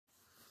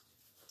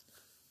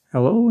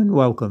Hello and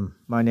welcome.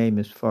 My name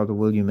is Father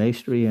William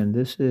Maestri, and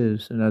this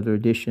is another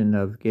edition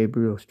of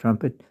Gabriel's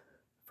Trumpet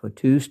for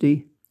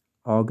Tuesday,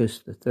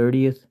 August the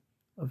 30th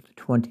of the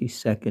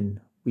 22nd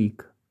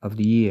week of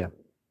the year.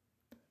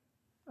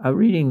 Our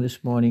reading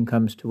this morning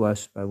comes to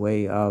us by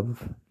way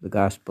of the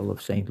Gospel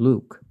of St.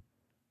 Luke,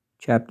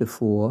 chapter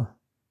 4,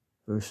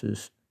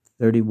 verses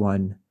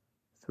 31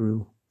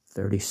 through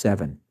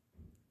 37.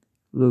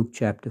 Luke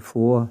chapter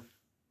 4,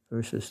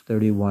 verses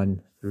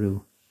 31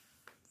 through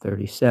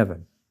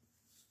 37.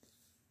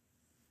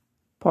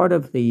 Part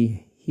of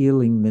the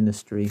healing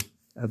ministry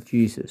of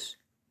Jesus.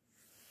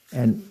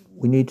 And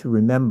we need to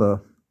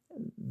remember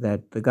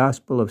that the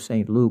Gospel of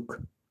St.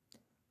 Luke,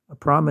 a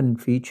prominent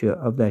feature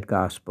of that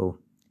Gospel,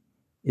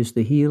 is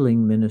the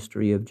healing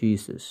ministry of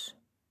Jesus.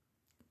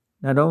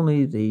 Not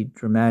only the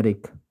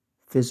dramatic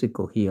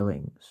physical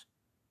healings,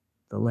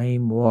 the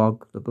lame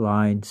walk, the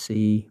blind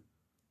see,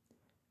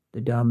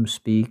 the dumb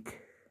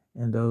speak,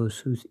 and those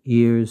whose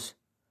ears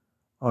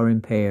are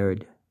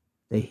impaired,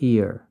 they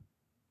hear.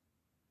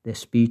 Their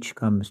speech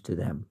comes to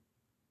them.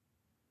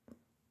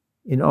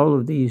 In all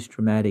of these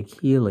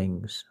dramatic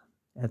healings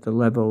at the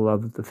level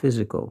of the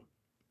physical,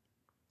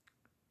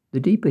 the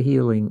deeper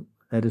healing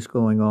that is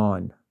going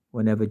on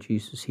whenever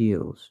Jesus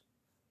heals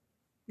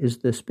is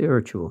the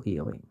spiritual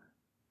healing,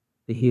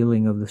 the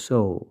healing of the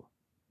soul.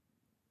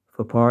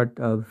 For part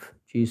of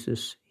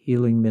Jesus'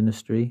 healing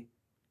ministry,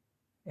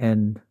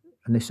 and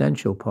an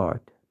essential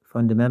part,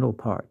 fundamental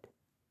part,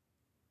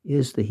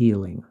 is the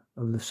healing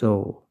of the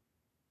soul.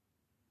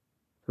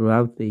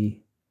 Throughout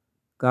the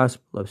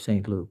Gospel of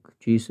St. Luke,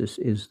 Jesus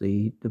is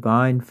the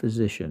divine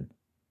physician,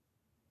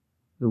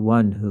 the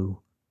one who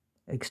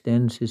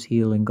extends his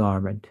healing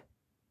garment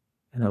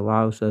and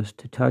allows us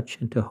to touch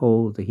and to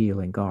hold the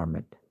healing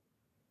garment,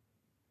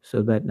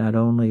 so that not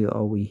only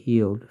are we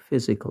healed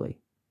physically,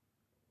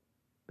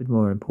 but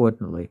more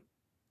importantly,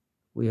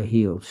 we are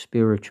healed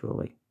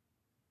spiritually,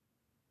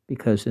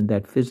 because in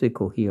that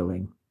physical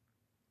healing,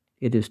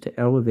 it is to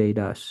elevate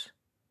us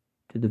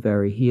to the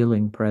very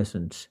healing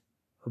presence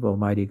of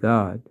Almighty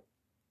God,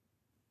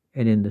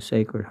 and in the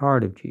Sacred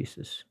Heart of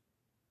Jesus,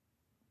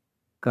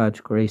 God's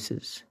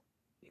graces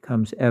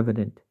becomes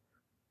evident.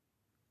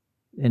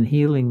 And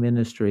healing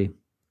ministry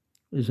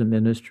is a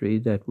ministry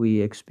that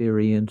we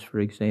experience, for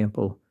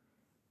example,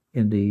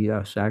 in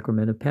the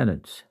sacrament of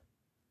penance,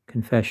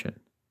 confession,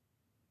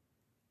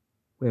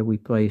 where we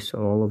place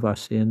all of our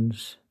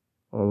sins,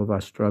 all of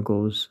our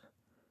struggles,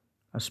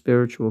 our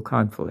spiritual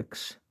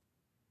conflicts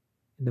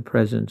in the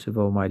presence of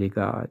Almighty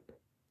God,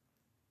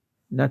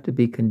 not to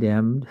be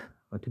condemned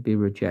or to be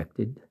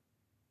rejected,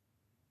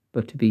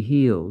 but to be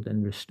healed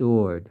and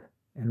restored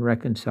and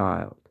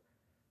reconciled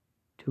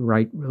to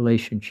right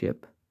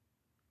relationship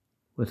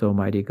with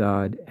Almighty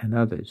God and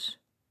others.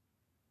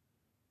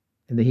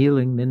 And the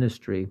healing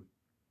ministry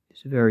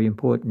is a very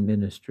important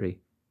ministry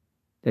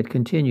that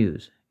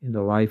continues in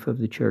the life of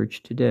the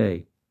Church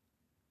today.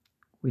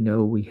 We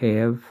know we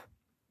have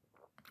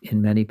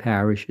in many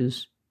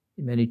parishes,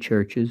 in many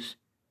churches,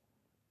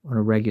 on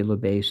a regular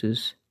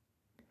basis,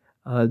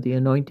 the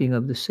anointing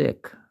of the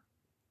sick.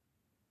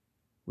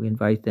 We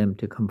invite them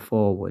to come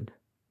forward,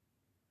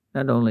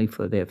 not only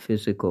for their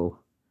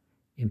physical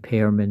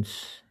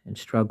impairments and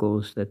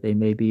struggles that they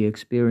may be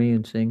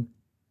experiencing,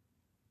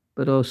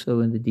 but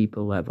also in the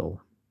deeper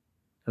level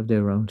of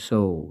their own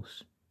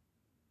souls,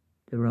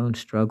 their own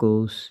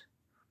struggles,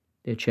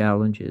 their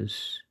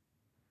challenges,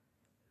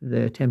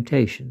 their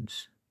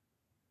temptations,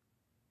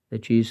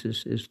 that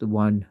Jesus is the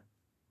one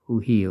who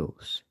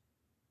heals,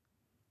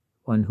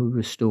 one who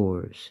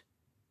restores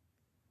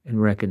and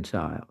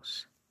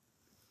reconciles.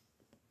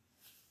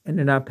 And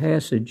in our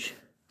passage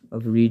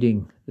of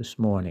reading this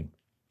morning,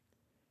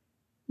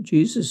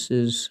 Jesus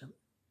is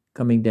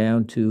coming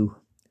down to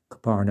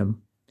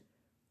Capernaum,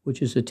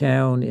 which is a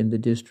town in the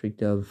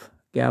district of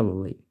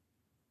Galilee.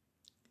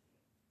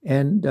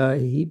 And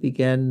he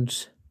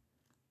begins,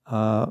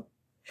 and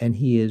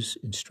he is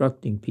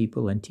instructing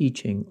people and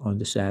teaching on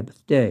the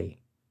Sabbath day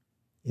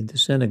in the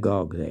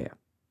synagogue there.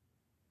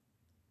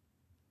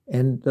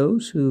 And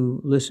those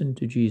who listen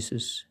to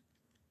Jesus,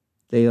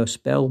 they are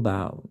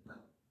spellbound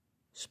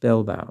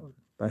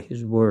by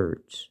his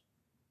words,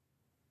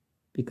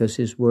 because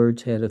his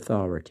words had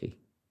authority.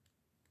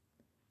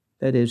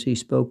 That is, he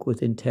spoke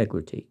with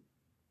integrity.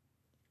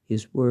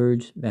 His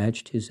words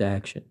matched his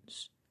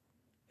actions,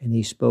 and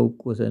he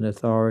spoke with an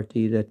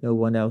authority that no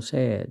one else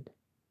had.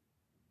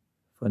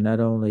 For not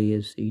only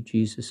is he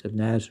Jesus of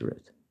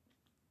Nazareth,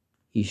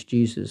 he's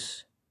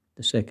Jesus,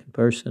 the second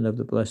person of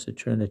the Blessed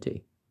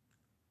Trinity,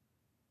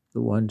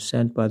 the one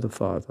sent by the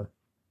Father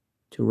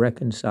to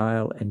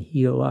reconcile and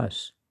heal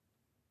us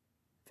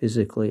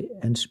physically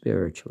and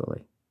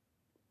spiritually.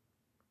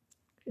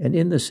 And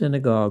in the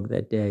synagogue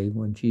that day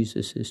when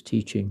Jesus is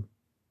teaching,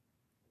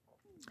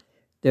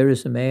 there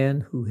is a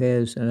man who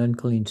has an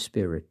unclean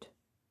spirit.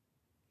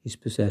 He's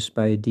possessed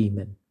by a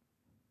demon.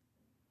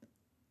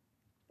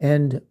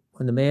 And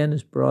when the man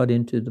is brought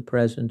into the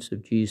presence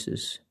of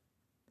Jesus,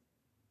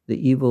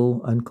 the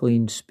evil,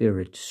 unclean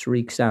spirit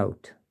shrieks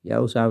out,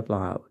 yells out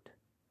loud,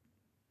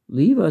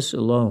 leave us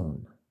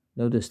alone.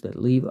 Notice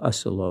that, leave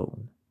us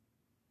alone.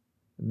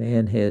 The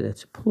man has,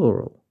 it's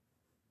plural.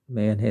 The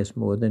man has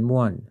more than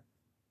one.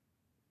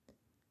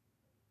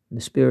 And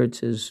the Spirit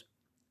says,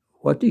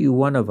 what do you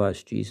want of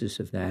us, Jesus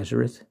of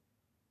Nazareth?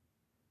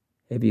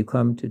 Have you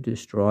come to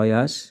destroy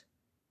us?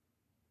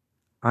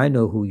 I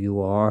know who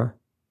you are,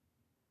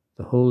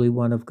 the Holy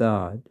One of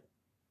God.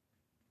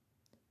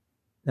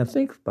 Now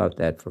think about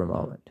that for a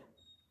moment.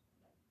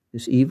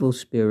 This evil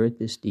spirit,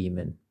 this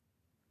demon,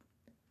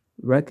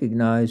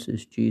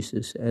 recognizes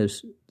Jesus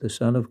as the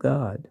Son of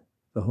God,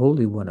 the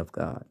Holy One of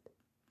God,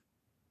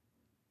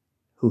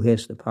 who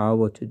has the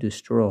power to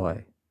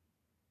destroy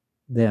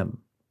them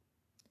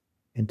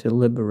and to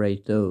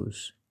liberate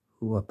those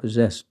who are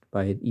possessed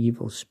by an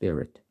evil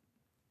spirit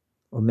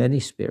or many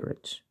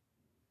spirits.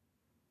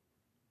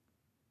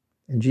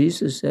 And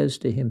Jesus says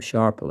to him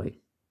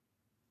sharply,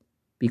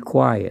 be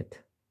quiet,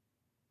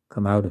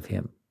 come out of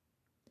him.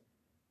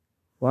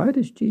 Why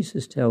does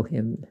Jesus tell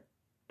him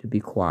to be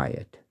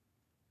quiet?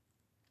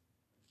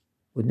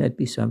 Wouldn't that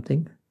be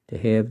something, to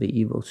have the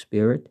evil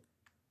spirit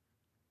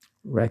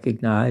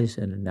recognize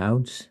and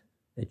announce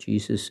that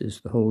Jesus is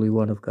the Holy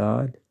One of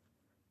God?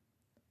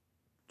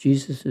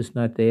 Jesus is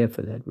not there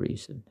for that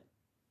reason.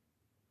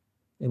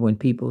 And when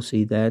people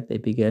see that, they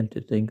begin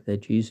to think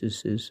that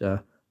Jesus is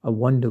a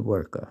wonder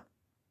worker,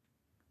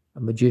 a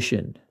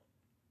magician,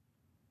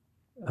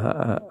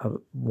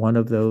 one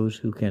of those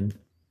who can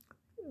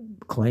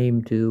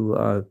claim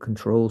to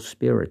control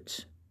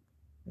spirits,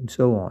 and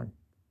so on.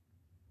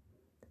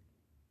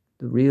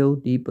 The real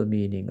deeper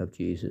meaning of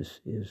Jesus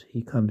is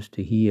he comes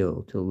to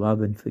heal, to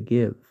love and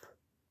forgive,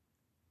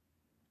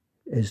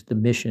 as the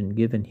mission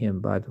given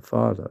him by the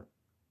Father,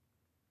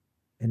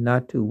 and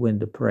not to win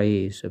the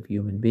praise of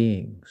human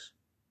beings,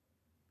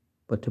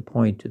 but to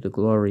point to the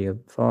glory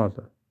of the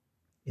Father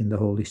in the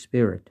Holy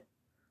Spirit.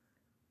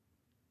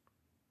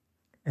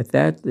 At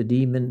that, the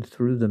demon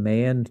threw the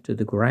man to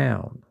the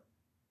ground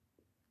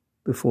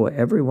before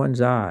everyone's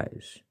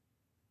eyes,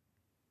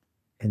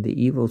 and the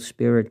evil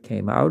spirit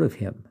came out of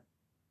him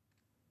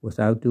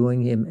without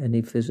doing him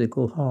any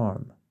physical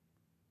harm.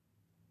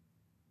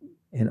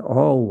 And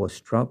all were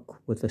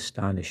struck with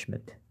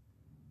astonishment.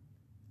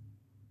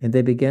 And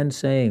they began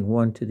saying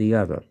one to the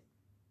other,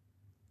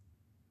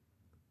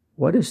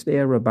 what is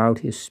there about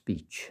his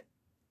speech?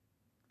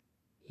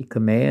 He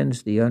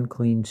commands the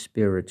unclean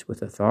spirits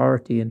with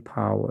authority and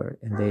power,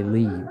 and they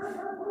leave.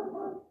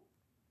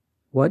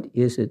 What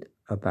is it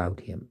about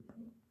him?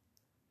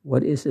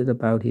 What is it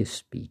about his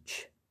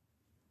speech?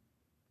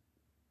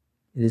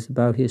 It is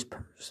about his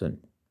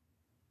person.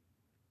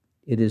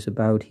 It is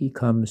about he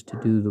comes to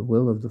do the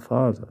will of the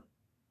Father,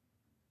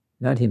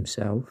 not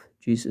himself.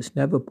 Jesus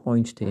never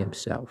points to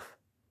himself.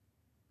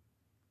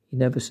 He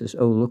never says,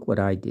 oh, look what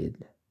I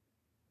did.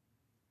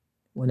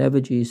 Whenever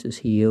Jesus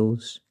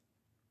heals,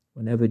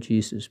 whenever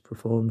Jesus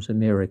performs a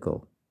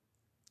miracle,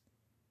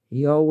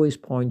 he always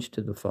points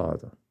to the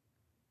Father.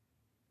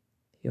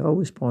 He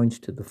always points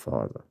to the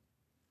Father.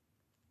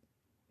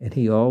 And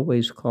he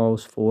always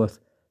calls forth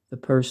the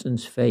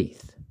person's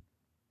faith.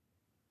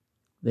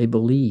 They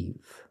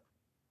believe,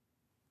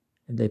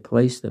 and they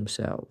place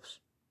themselves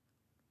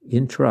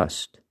in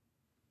trust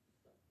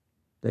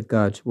that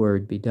God's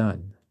word be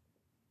done.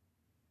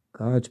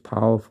 God's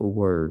powerful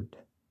word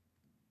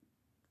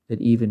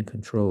that even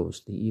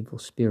controls the evil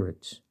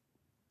spirits.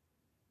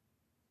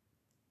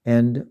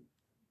 And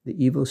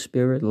the evil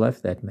spirit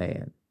left that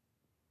man.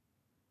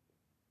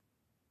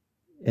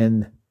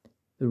 And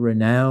the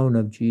renown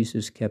of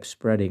Jesus kept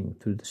spreading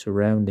through the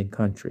surrounding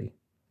country.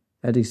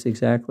 That is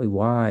exactly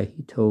why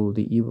he told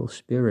the evil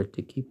spirit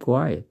to keep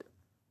quiet.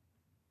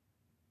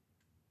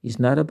 He's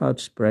not about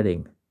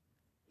spreading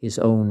his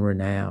own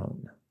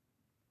renown.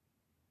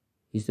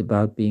 He's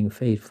about being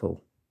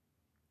faithful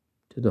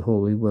to the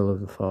holy will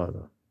of the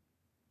Father.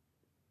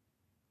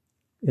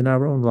 In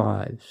our own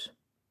lives,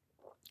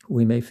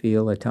 we may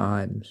feel at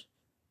times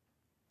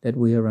that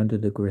we are under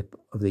the grip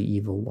of the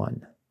evil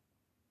one.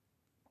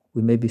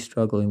 We may be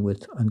struggling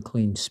with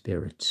unclean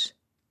spirits,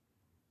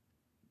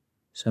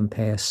 some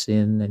past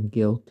sin and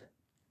guilt,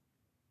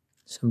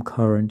 some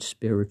current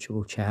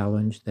spiritual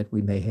challenge that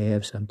we may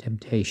have, some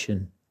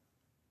temptation,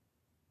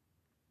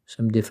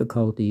 some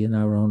difficulty in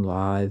our own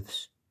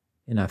lives,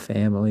 in our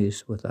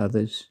families, with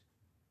others,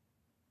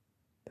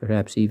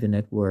 perhaps even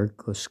at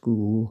work or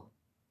school,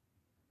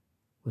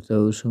 with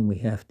those whom we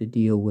have to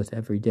deal with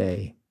every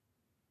day.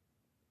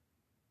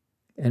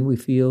 And we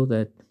feel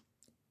that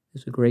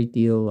there's a great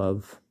deal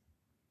of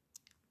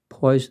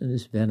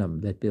poisonous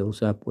venom that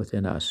builds up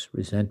within us,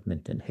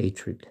 resentment and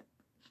hatred,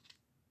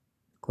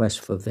 quest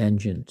for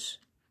vengeance.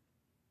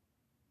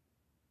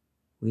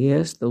 We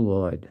ask the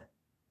Lord,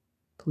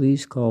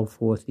 please call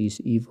forth these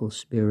evil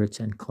spirits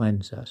and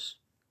cleanse us.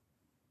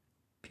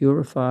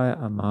 Purify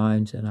our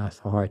minds and our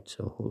hearts,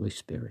 O Holy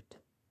Spirit,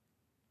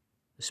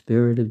 the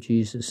Spirit of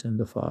Jesus and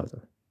the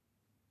Father.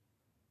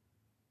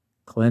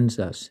 Cleanse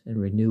us and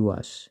renew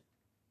us.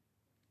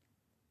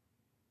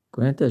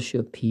 Grant us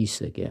your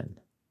peace again,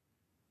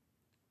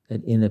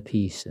 that inner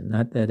peace, and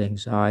not that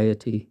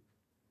anxiety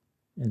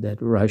and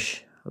that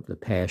rush of the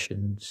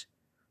passions,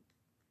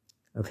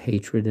 of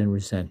hatred and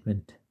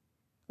resentment,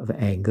 of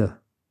anger,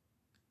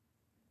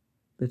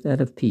 but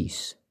that of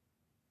peace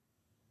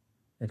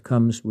that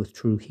comes with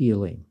true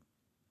healing,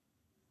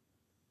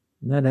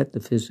 not at the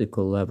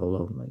physical level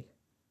only,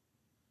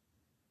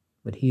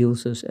 but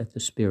heals us at the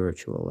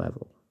spiritual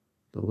level,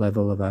 the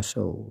level of our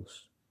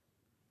souls.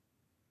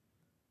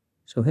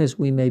 So as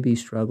we may be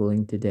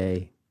struggling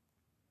today,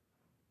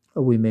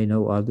 or we may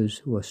know others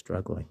who are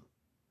struggling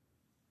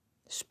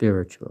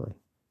spiritually,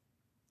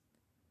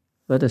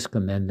 let us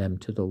commend them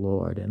to the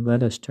Lord, and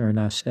let us turn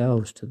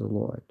ourselves to the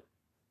Lord.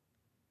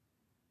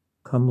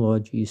 Come,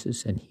 Lord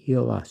Jesus, and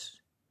heal us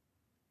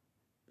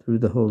through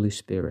the Holy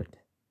Spirit.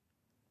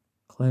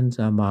 Cleanse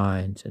our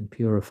minds and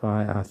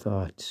purify our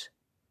thoughts.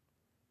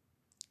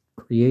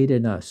 Create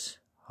in us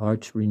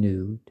hearts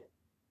renewed,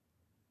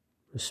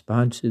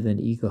 responsive and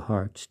eager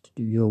hearts to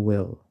do your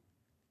will,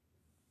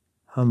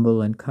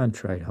 humble and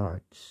contrite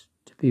hearts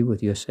to be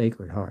with your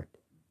sacred heart,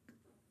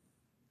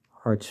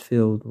 hearts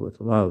filled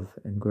with love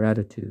and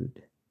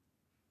gratitude,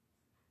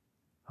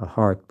 a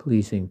heart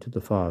pleasing to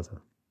the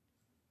Father.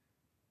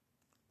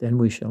 Then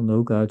we shall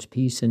know God's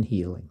peace and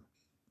healing,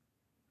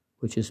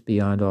 which is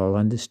beyond all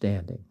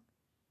understanding,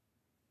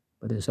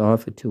 but is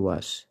offered to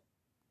us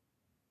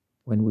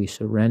when we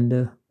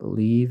surrender,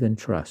 believe, and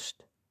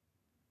trust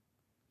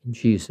in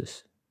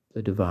Jesus,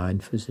 the divine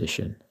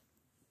physician.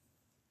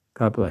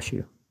 God bless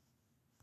you.